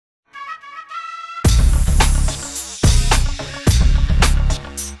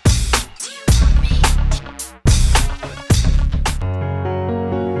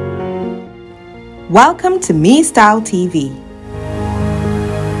Welcome to MeStyle TV.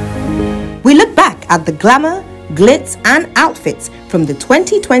 We look back at the glamour, glitz and outfits from the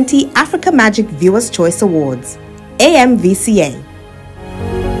 2020 Africa Magic Viewers' Choice Awards, AMVCA.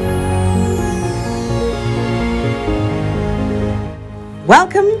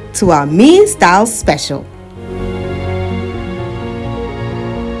 Welcome to our MeStyle special.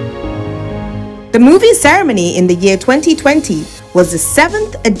 The movie ceremony in the year 2020 was the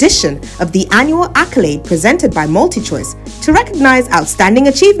 7th edition of the annual accolade presented by MultiChoice to recognize outstanding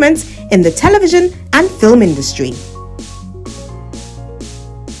achievements in the television and film industry.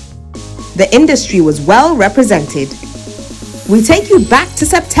 The industry was well represented. We take you back to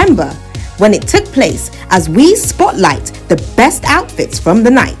September when it took place as we spotlight the best outfits from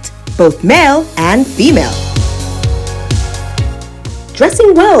the night, both male and female.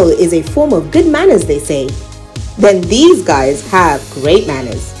 Dressing well is a form of good manners, they say. Then these guys have great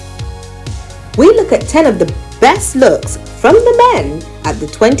manners. We look at 10 of the best looks from the men at the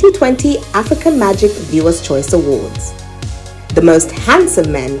 2020 Africa Magic Viewers' Choice Awards. The most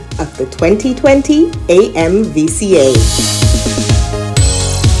handsome men of the 2020 AMVCA.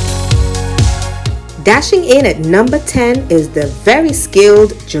 Dashing in at number 10 is the very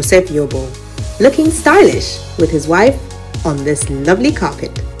skilled Joseph Yobo, looking stylish with his wife on this lovely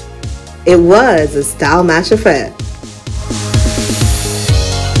carpet. It was a style match affair.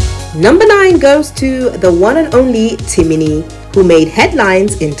 Number 9 goes to the one and only Timini, who made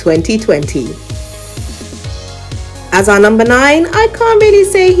headlines in 2020. As our number 9, I can't really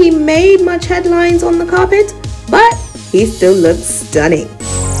say he made much headlines on the carpet, but he still looks stunning.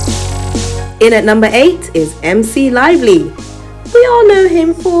 In at number 8 is MC Lively. We all know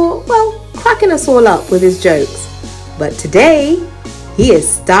him for, well, cracking us all up with his jokes. But today, he is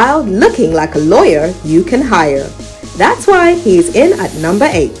styled looking like a lawyer you can hire. That's why he's in at number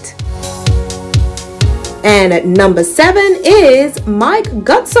 8. And at number 7 is Mike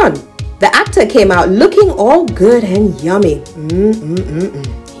Gutson. The actor came out looking all good and yummy.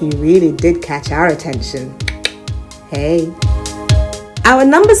 He really did catch our attention. Hey. Our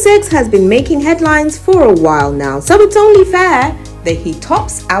number 6 has been making headlines for a while now, so it's only fair that he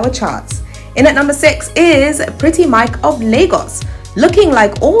tops our charts. In at number 6 is Pretty Mike of Lagos, looking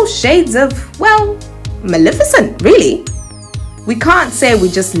like all shades of, well, Maleficent, really. We can't say we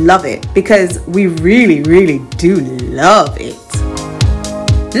just love it, because we really do love it.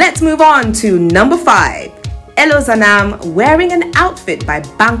 Let's move on to number 5. Elo Zanam wearing an outfit by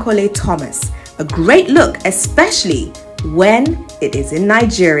Bankole Thomas. A great look, especially when it is in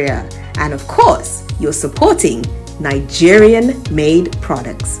Nigeria. And of course, you're supporting Nigerian-made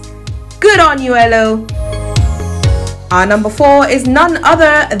products. Good on you, Elo. Our number 4 is none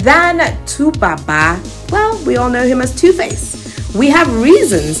other than Tubaba. Well, we all know him as Two-Face. We have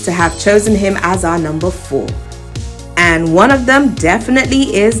reasons to have chosen him as our number 4. And one of them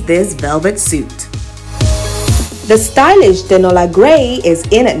definitely is this velvet suit. The stylish Denola Gray is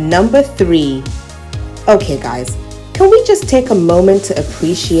in at number 3. Okay guys, can we just take a moment to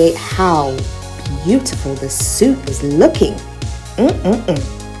appreciate how beautiful the suit is looking?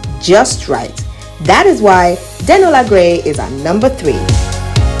 Just right. That is why Denola Gray is our number 3.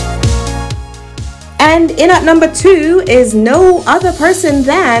 And in at number 2 is no other person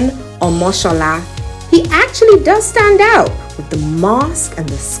than Omoshola. He actually does stand out with the mask and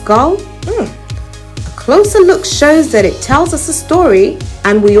the skull. A closer look shows that it tells us a story,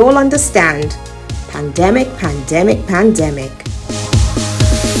 and we all understand. Pandemic.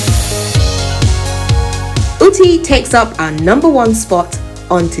 Uti takes up our number 1 spot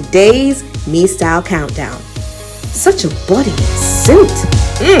on today's MeStyle Countdown. Such a body suit.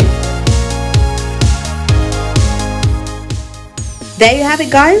 There you have it,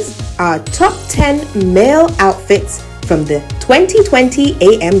 guys. Our top 10 male outfits from the 2020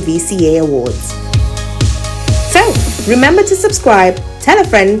 AMVCA Awards. So, remember to subscribe, tell a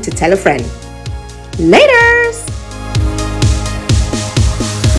friend to tell a friend. Later!